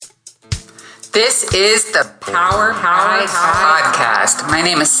This is the Power Podcast. My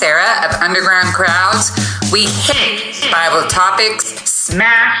name is Sarah of Underground Crowds. We hit Bible topics,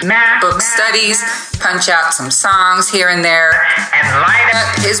 smash book studies, punch out some songs here and there, and light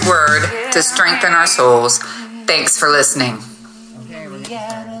up His Word to strengthen our souls. Thanks for listening. Okay, we're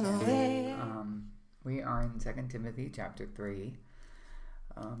getting started. We are in 2 Timothy chapter 3.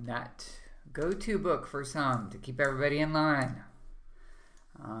 That go-to book for some to keep everybody in line.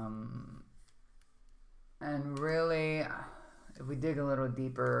 And really, if we dig a little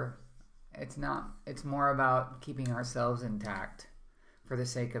deeper, it's more about keeping ourselves intact for the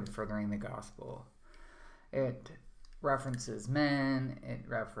sake of furthering the gospel. It references men, it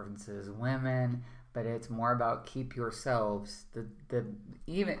references women, but it's more about keep yourselves. The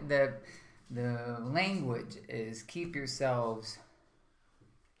language is keep yourselves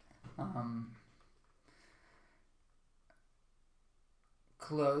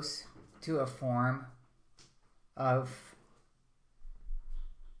close to a form of,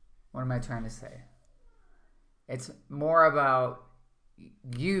 what am I trying to say? It's more about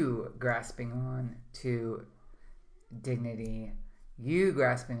you grasping on to dignity, you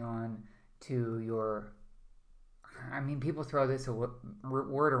grasping on to your, people throw this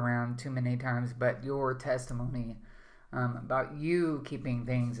word around too many times, but your testimony, about you keeping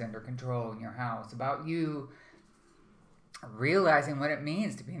things under control in your house, about you realizing what it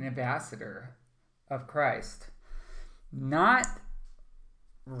means to be an ambassador of Christ. Not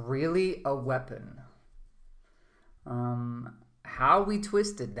really a weapon. How we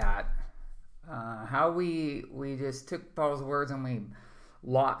twisted that, how we just took Paul's words and we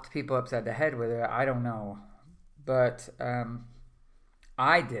locked people upside the head with it, I don't know. But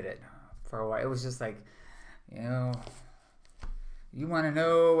I did it for a while. It was just like, you want to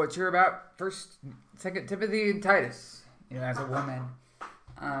know what you're about? 2 Timothy and Titus, as a woman.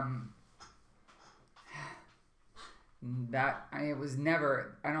 It was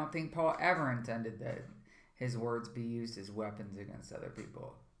never, I don't think Paul ever intended that his words be used as weapons against other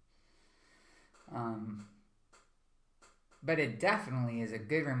people. But it definitely is a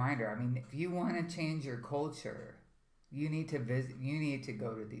good reminder. If you want to change your culture, you need to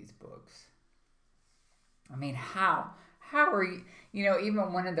go to these books. How are you,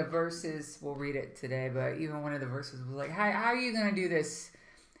 even one of the verses, we'll read it today, but even one of the verses was like, how are you going to do this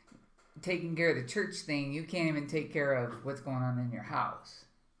taking care of the church thing? You can't even take care of what's going on in your house.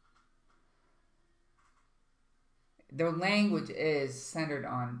 The language is centered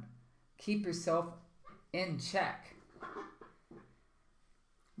on keep yourself in check.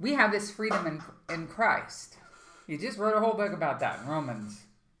 We have this freedom in Christ. He just wrote a whole book about that in Romans.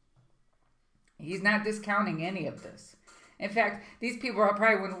 He's not discounting any of this. In fact, these people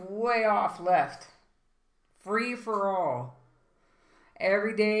probably went way off left. Free for all.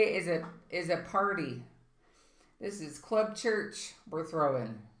 Every day is a party. This is club church we're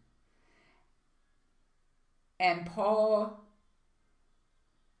throwing. And Paul,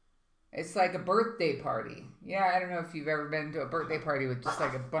 it's like a birthday party. Yeah, I don't know if you've ever been to a birthday party with just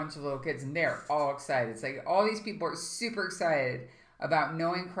like a bunch of little kids and they're all excited. It's like all these people are super excited about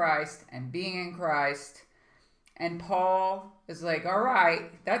knowing Christ and being in Christ. And Paul is like, all right,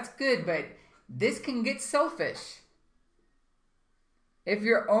 that's good, but this can get selfish. If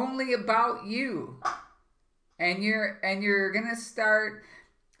you're only about you and you're going to start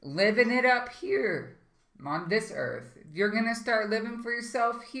living it up here on this earth, you're going to start living for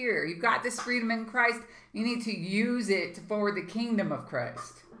yourself here. You've got this freedom in Christ. You need to use it to forward the kingdom of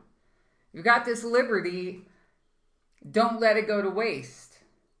Christ. You've got this liberty. Don't let it go to waste.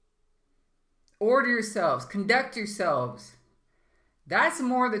 Order yourselves. Conduct yourselves. That's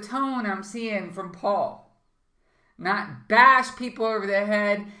more the tone I'm seeing from Paul. Not bash people over the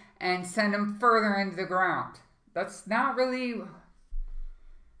head and send them further into the ground. That's not really...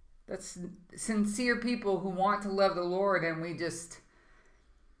 That's sincere people who want to love the Lord, and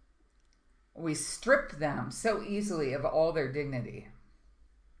we strip them so easily of all their dignity.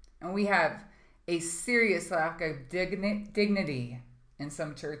 And we have a serious lack of dignity in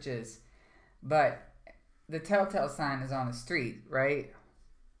some churches, but the telltale sign is on the street, right?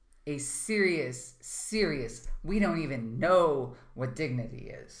 A serious, we don't even know what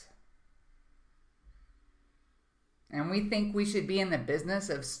dignity is. And we think we should be in the business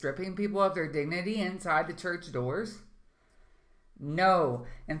of stripping people of their dignity inside the church doors? No.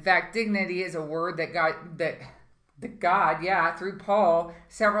 In fact, dignity is a word that God, through Paul,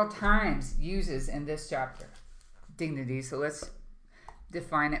 several times uses in this chapter. Dignity. So let's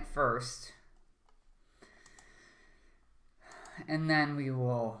define it first. And then we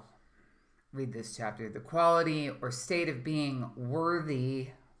will read this chapter. The quality or state of being worthy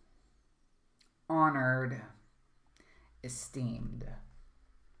honored, esteemed.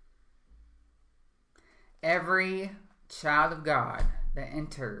 Every child of God that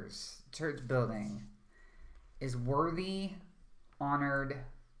enters church building is worthy, honored,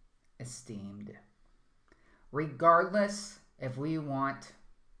 esteemed, regardless if we want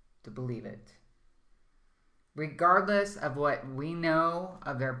to believe it. Regardless of what we know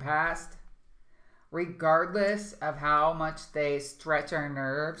of their past, regardless of how much they stretch our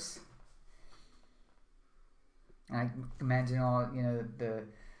nerves. I imagine all, the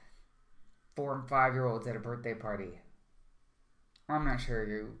 4 and 5-year-olds at a birthday party. I'm not sure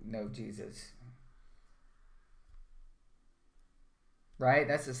you know Jesus. Right?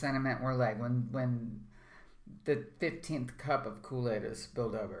 That's the sentiment we're like when the 15th cup of Kool-Aid is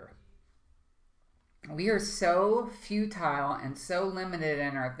spilled over. We are so futile and so limited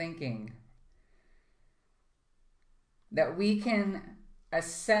in our thinking that we can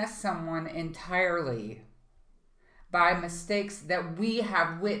assess someone entirely by mistakes that we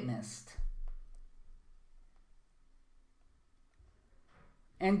have witnessed.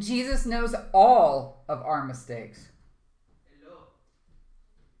 And Jesus knows all of our mistakes.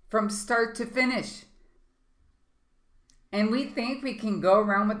 From start to finish. And we think we can go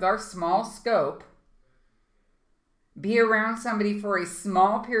around with our small scope, be around somebody for a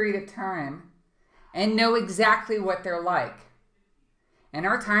small period of time, and know exactly what they're like. And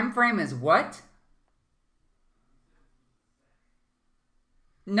our time frame is what?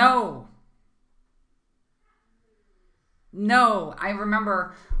 No. I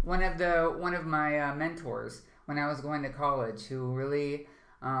remember one of my mentors when I was going to college who really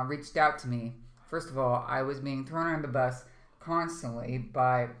reached out to me. First of all, I was being thrown under the bus constantly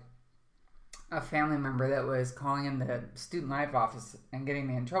by a family member that was calling in the student life office and getting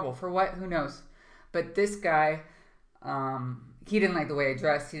me in trouble. For what? Who knows? But this guy, he didn't like the way I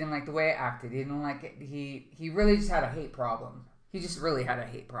dressed. He didn't like the way I acted. He didn't like it. He really just had a hate problem. He just really had a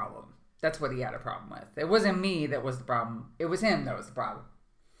hate problem. That's what he had a problem with. It wasn't me that was the problem. It was him that was the problem.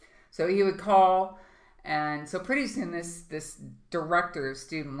 So he would call, and so pretty soon this director of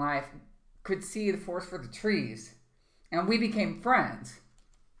student life could see the forest for the trees, and we became friends.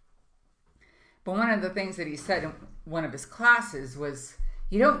 But one of the things that he said in one of his classes was,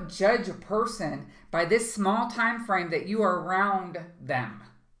 you don't judge a person by this small time frame that you are around them.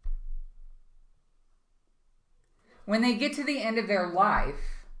 When they get to the end of their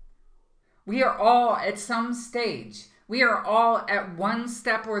life, we are all at some stage. We are all at one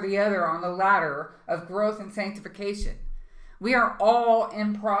step or the other on the ladder of growth and sanctification. We are all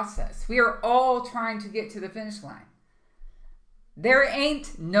in process. We are all trying to get to the finish line. There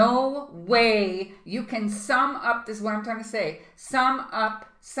ain't no way you can sum up, this is what I'm trying to say, sum up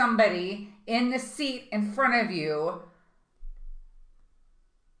somebody in the seat in front of you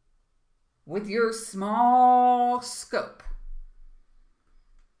with your small scope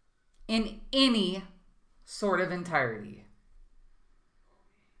in any sort of entirety.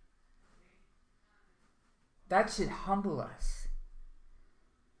 That should humble us.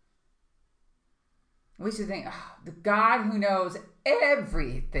 We should think, oh, the God who knows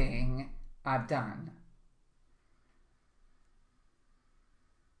everything I've done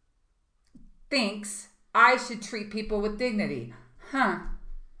thinks I should treat people with dignity.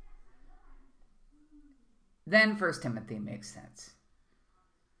 Then 1 Timothy makes sense.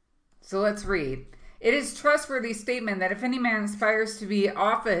 So let's read. It is trustworthy statement that if any man aspires to the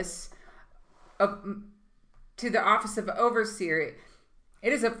office of overseer,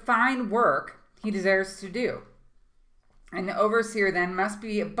 it is a fine work he desires to do. And the overseer then must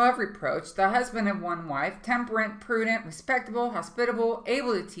be above reproach, the husband of one wife, temperate, prudent, respectable, hospitable,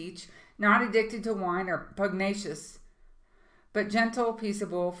 able to teach, not addicted to wine or pugnacious, but gentle,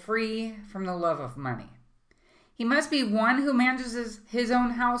 peaceable, free from the love of money. He must be one who manages his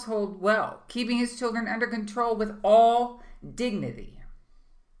own household well, keeping his children under control with all dignity.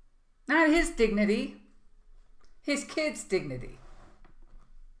 Not his dignity, his kids' dignity.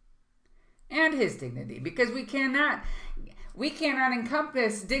 And his dignity, because we cannot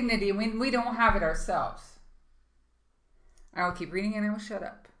encompass dignity when we don't have it ourselves. I will keep reading and I will shut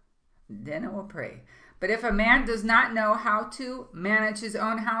up. Then I will pray. But if a man does not know how to manage his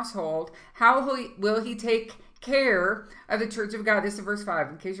own household, how will he take care of the church of God? This is verse 5,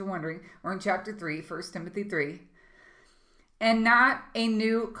 in case you're wondering. We're in chapter 3, 1 Timothy 3. And not a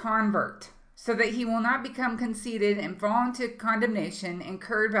new convert, so that he will not become conceited and fall into condemnation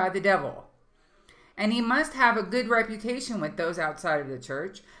incurred by the devil. And he must have a good reputation with those outside of the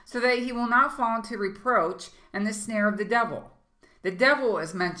church, so that he will not fall into reproach and the snare of the devil. The devil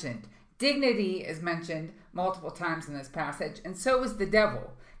is mentioned. Dignity is mentioned multiple times in this passage, and so is the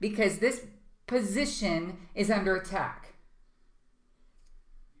devil, because this position is under attack.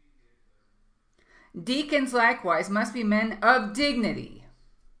 Deacons likewise must be men of dignity,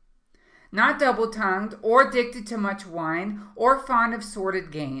 not double-tongued or addicted to much wine or fond of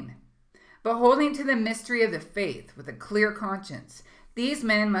sordid gain, but holding to the mystery of the faith with a clear conscience. These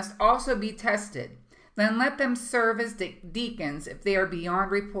men must also be tested. Then let them serve as deacons if they are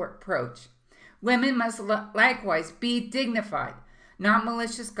beyond reproach. Women must likewise be dignified, not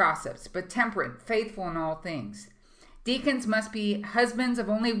malicious gossips, but temperate, faithful in all things. Deacons must be husbands of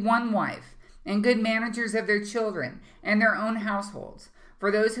only one wife, and good managers of their children and their own households.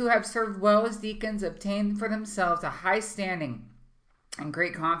 For those who have served well as deacons obtain for themselves a high standing and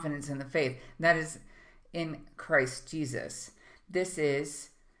great confidence in the faith that is in Christ Jesus. This is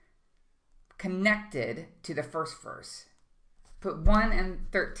connected to the first verse. Put 1 and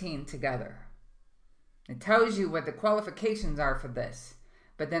 13 together. It tells you what the qualifications are for this.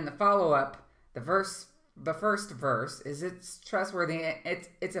 But then the follow-up, the first verse is it's trustworthy.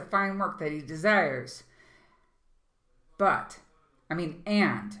 It's a fine work that he desires.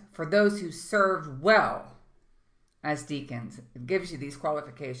 And for those who serve well as deacons, it gives you these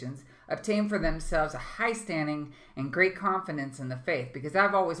qualifications, obtain for themselves a high standing and great confidence in the faith. Because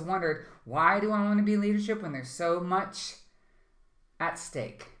I've always wondered, why do I want to be leadership when there's so much at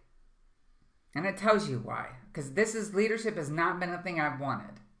stake? And it tells you why. Because leadership has not been a thing I've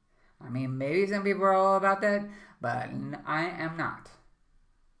wanted. I mean, maybe some people are all about that, but I am not.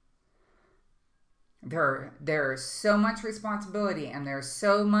 There's so much responsibility, and there's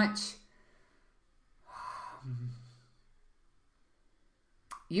so much.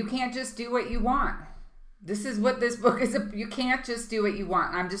 You can't just do what you want. This is what this book is. You can't just do what you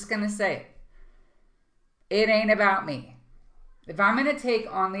want. I'm just going to say it. It ain't about me. If I'm going to take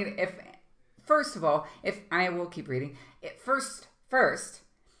on first of all, if I will keep reading it first,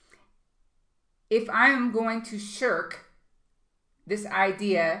 if I'm going to shirk this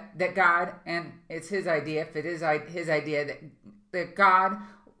idea that God, and it's his idea, if it is his idea that God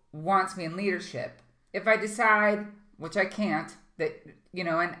wants me in leadership, if I decide, which I can't, that,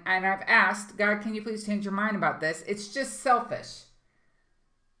 and I've asked, God, can you please change your mind about this? It's just selfish.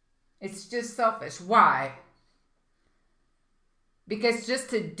 It's just selfish. Why? Because just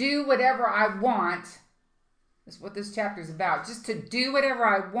to do whatever I want, that's what this chapter is about. Just to do whatever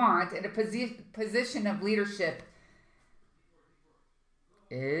I want in a position of leadership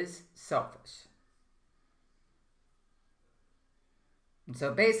is selfish. And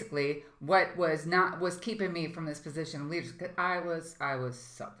so basically, what was keeping me from this position of leadership, I was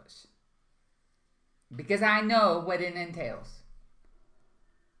selfish. Because I know what it entails.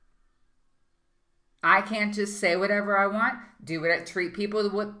 I can't just say whatever I want, treat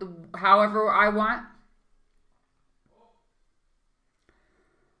people however I want.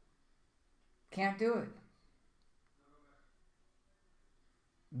 Can't do it.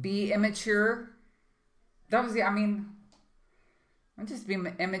 Be immature. I'm just being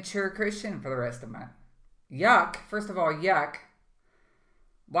an immature Christian for the rest of my yuck. First of all, yuck.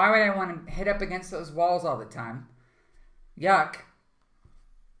 Why would I want to hit up against those walls all the time? Yuck.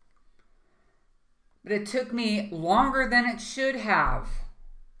 But it took me longer than it should have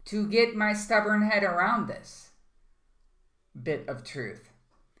to get my stubborn head around this bit of truth.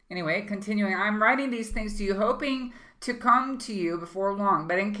 Anyway, continuing, I'm writing these things to you, hoping to come to you before long.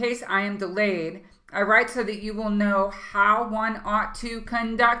 But in case I am delayed, I write so that you will know how one ought to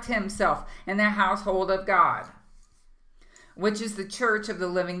conduct himself in the household of God, which is the church of the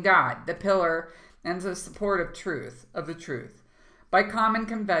living God, the pillar and the support of the truth. By common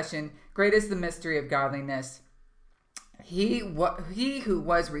confession, great is the mystery of godliness. He who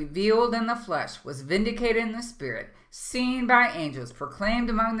was revealed in the flesh was vindicated in the spirit, seen by angels, proclaimed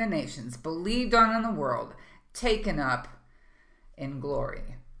among the nations, believed on in the world, taken up in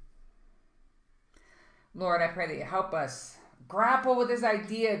glory. Lord, I pray that you help us grapple with this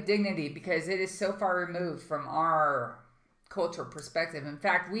idea of dignity, because it is so far removed from our cultural perspective. In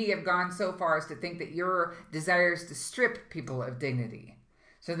fact, we have gone so far as to think that your desire is to strip people of dignity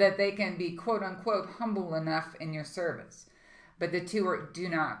so that they can be quote unquote humble enough in your service. But the two do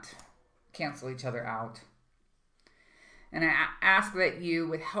not cancel each other out. And I ask that you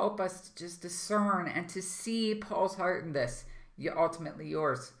would help us to just discern and to see Paul's heart in this, ultimately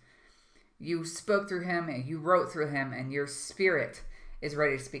yours. You spoke through him and you wrote through him, and your spirit is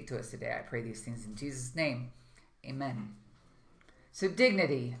ready to speak to us today. I pray these things in Jesus' name. Amen. So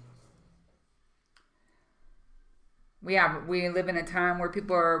dignity. We live in a time where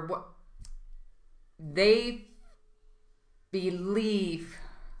people they believe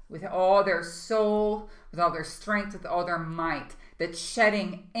with all their soul, with all their strength, with all their might, that's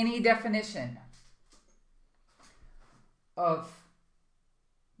shedding any definition of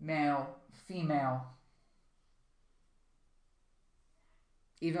male, female,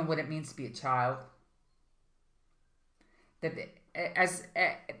 even what it means to be a child. That as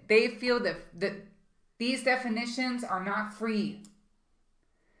they feel that these definitions are not free,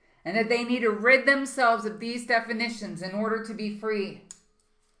 and that they need to rid themselves of these definitions in order to be free.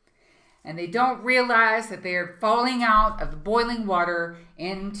 And they don't realize that they are falling out of the boiling water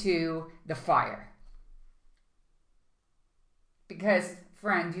into the fire. Because,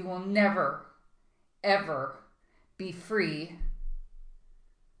 friend, you will never, ever be free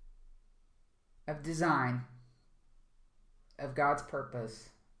of design, of God's purpose.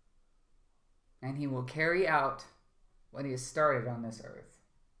 And He will carry out what He has started on this earth.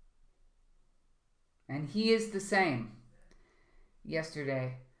 And He is the same.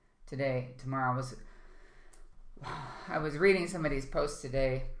 Yesterday, today, tomorrow. I was reading somebody's post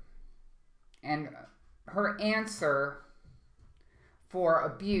today, and her answer for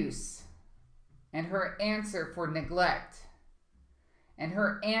abuse, and her answer for neglect, and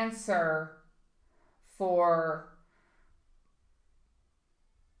her answer for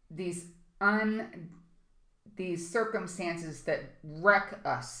these circumstances that wreck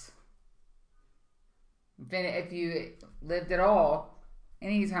us. If you lived at all,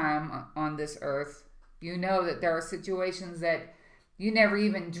 anytime on this earth, you know that there are situations that you never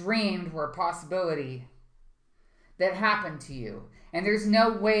even dreamed were a possibility that happened to you. And there's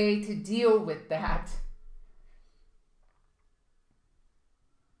no way to deal with that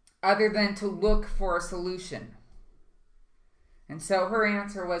other than to look for a solution. And so her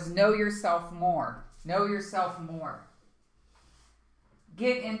answer was, know yourself more. Know yourself more.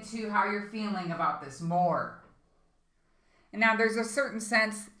 Get into how you're feeling about this more. And now there's a certain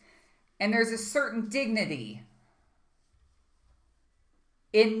sense and there's a certain dignity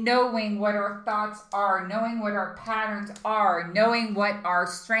in knowing what our thoughts are, knowing what our patterns are, knowing what our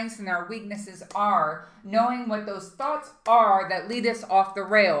strengths and our weaknesses are, knowing what those thoughts are that lead us off the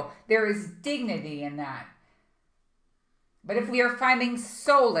rail. There is dignity in that. But if we are finding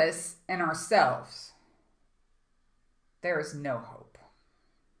solace in ourselves, there is no hope.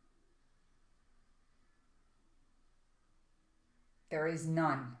 There is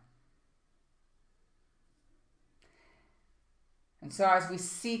none. And so as we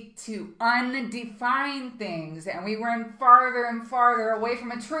seek to undefine things and we run farther and farther away from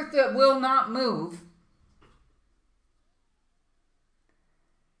a truth that will not move,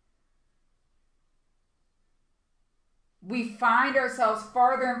 we find ourselves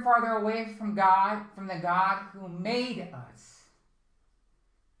farther and farther away from God, from the God who made us,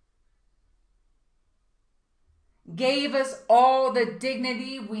 gave us all the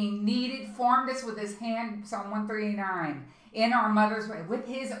dignity we needed, formed us with His hand, Psalm 139, in our mother's womb, with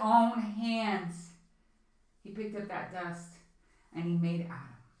His own hands. He picked up that dust and He made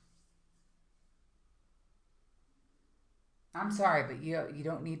Adam. I'm sorry, but you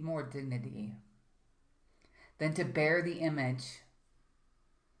don't need more dignity than to bear the image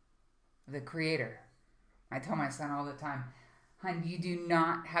of the Creator. I tell my son all the time, hon, you do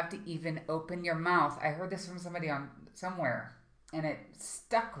not have to even open your mouth. I heard this from somebody on somewhere, and it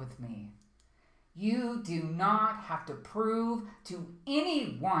stuck with me. You do not have to prove to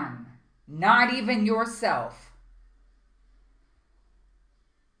anyone, not even yourself.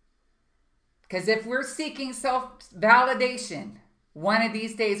 Because if we're seeking self-validation, one of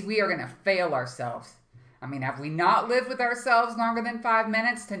these days we are going to fail ourselves. I mean, have we not lived with ourselves longer than 5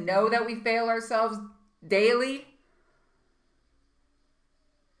 minutes to know that we fail ourselves daily?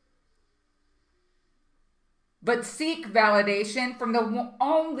 But seek validation from the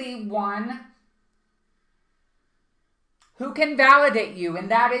only one who can validate you, and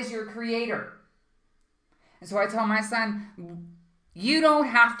that is your Creator. And so I tell my son, you don't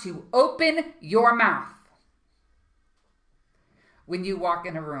have to open your mouth when you walk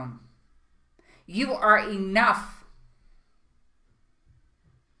in a room. You are enough.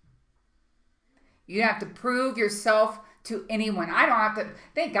 You don't have to prove yourself to anyone. I don't have to,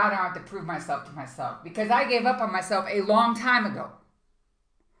 thank God I don't have to prove myself to myself, because I gave up on myself a long time ago.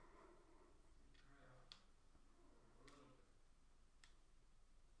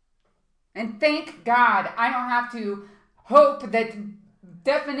 And thank God I don't have to hope that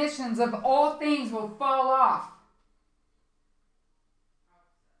definitions of all things will fall off,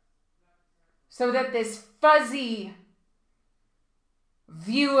 so that this fuzzy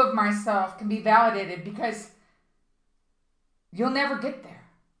view of myself can be validated, because you'll never get there.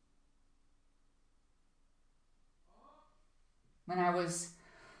 When I was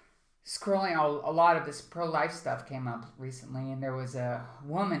scrolling, a lot of this pro-life stuff came up recently, and there was a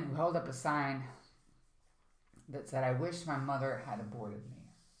woman who held up a sign that said, "I wish my mother had aborted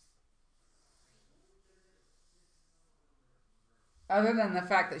me." Other than the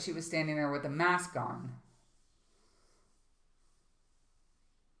fact that she was standing there with a mask on,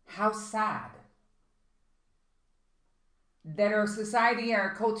 how sad that our society,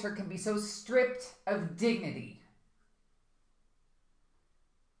 our culture can be so stripped of dignity.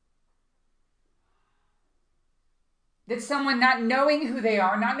 That someone not knowing who they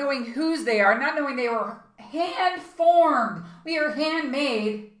are, not knowing whose they are, not knowing they were hand formed, we are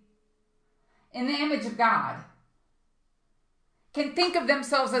handmade in the image of God, can think of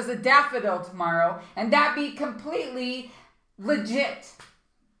themselves as a daffodil tomorrow and that be completely legit.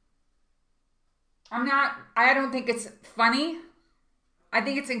 I don't think it's funny. I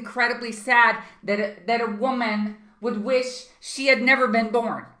think it's incredibly sad that a woman would wish she had never been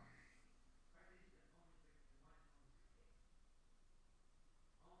born.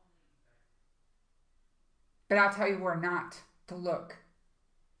 But I'll tell you where not to look.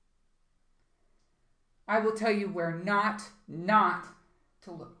 I will tell you where not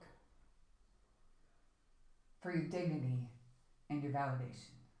to look for your dignity and your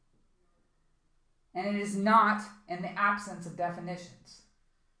validation. And it is not in the absence of definitions.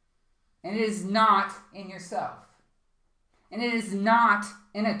 And it is not in yourself. And it is not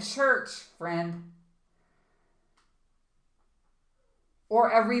in a church, friend, or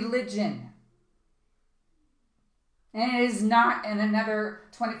a religion. And it is not in another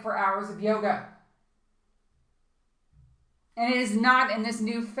 24 hours of yoga. And it is not in this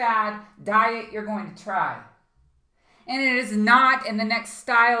new fad diet you're going to try. And it is not in the next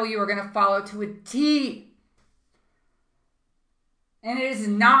style you are going to follow to a T. And it is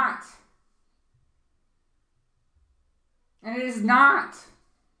not. And it is not.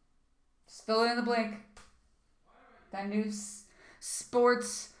 Just fill it in the blank. That new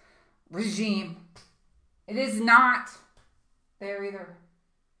sports regime. It is not there either.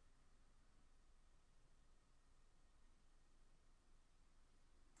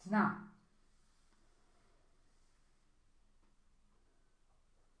 It's not.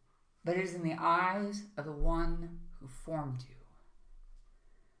 But it is in the eyes of the one who formed you.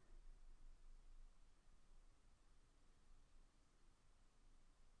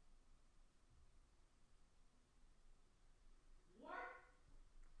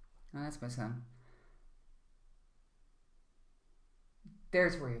 Oh, that's my son.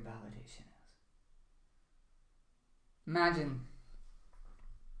 There's where your validation is. Imagine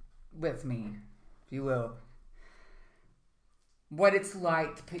with me, if you will, what it's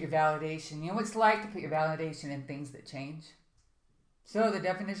like to put your validation. You know what it's like to put your validation in things that change? So the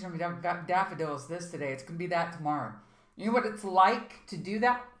definition of daffodil is this today. It's going to be that tomorrow. You know what it's like to do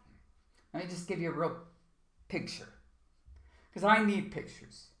that? Let me just give you a real picture. Because I need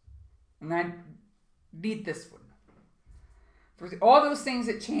pictures. And I need this one. For all those things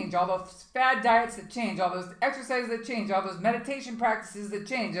that change, all those fad diets that change, all those exercises that change, all those meditation practices that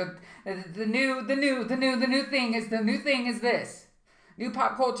change, the new thing is this. New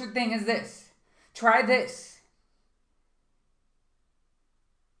pop culture thing is this. Try this.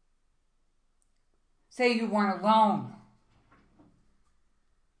 Say you want a loan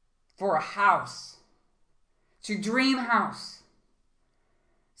for a house. It's your dream house.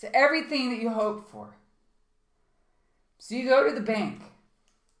 It's everything that you hope for. So you go to the bank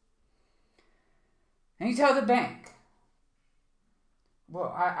and you tell the bank,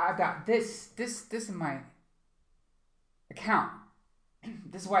 well, I've got this in my account.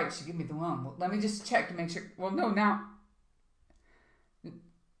 This is why you should give me the loan. Well, let me just check to make sure. Well, no, now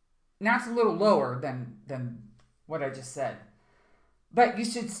it's a little lower than what I just said. But you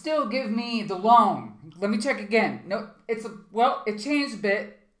should still give me the loan. Let me check again. No, it changed a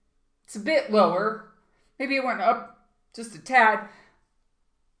bit. It's a bit lower. Maybe it went up just a tad.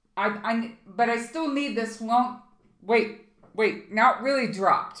 But I still need this loan. Wait. Now it really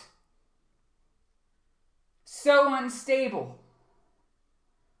dropped. So unstable.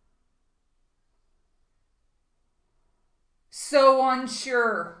 So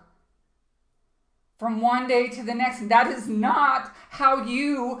unsure. From one day to the next. And that is not how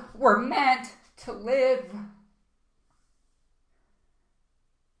you were meant to live.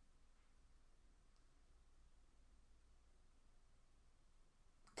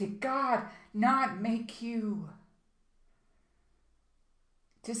 Did God not make you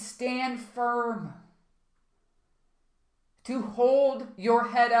to stand firm, to hold your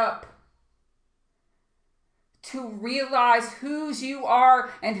head up, to realize whose you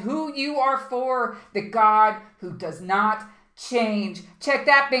are and who you are for, the God who does not change. Check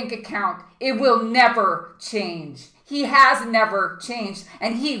that bank account. It will never change. He has never changed,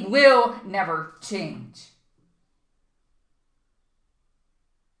 and he will never change.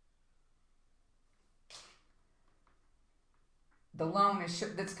 The loan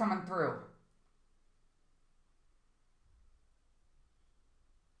that's coming through.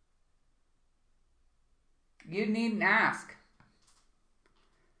 You needn't ask.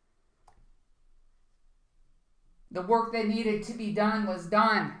 The work that needed to be done was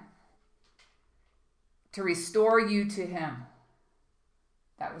done to restore you to him.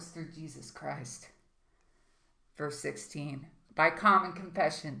 That was through Jesus Christ. Verse 16. By common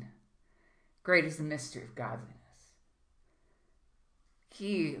confession, great is the mystery of godliness.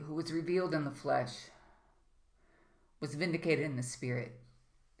 He who was revealed in the flesh was vindicated in the spirit,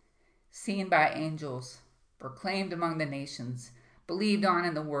 seen by angels, proclaimed among the nations, believed on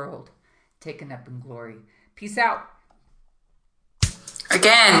in the world, taken up in glory. Peace out.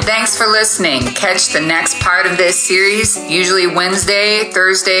 Again, thanks for listening. Catch the next part of this series, usually Wednesday,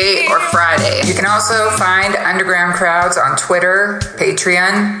 Thursday, or Friday. You can also find Underground Crowds on Twitter,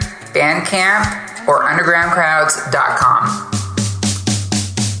 Patreon, Bandcamp, or undergroundcrowds.com.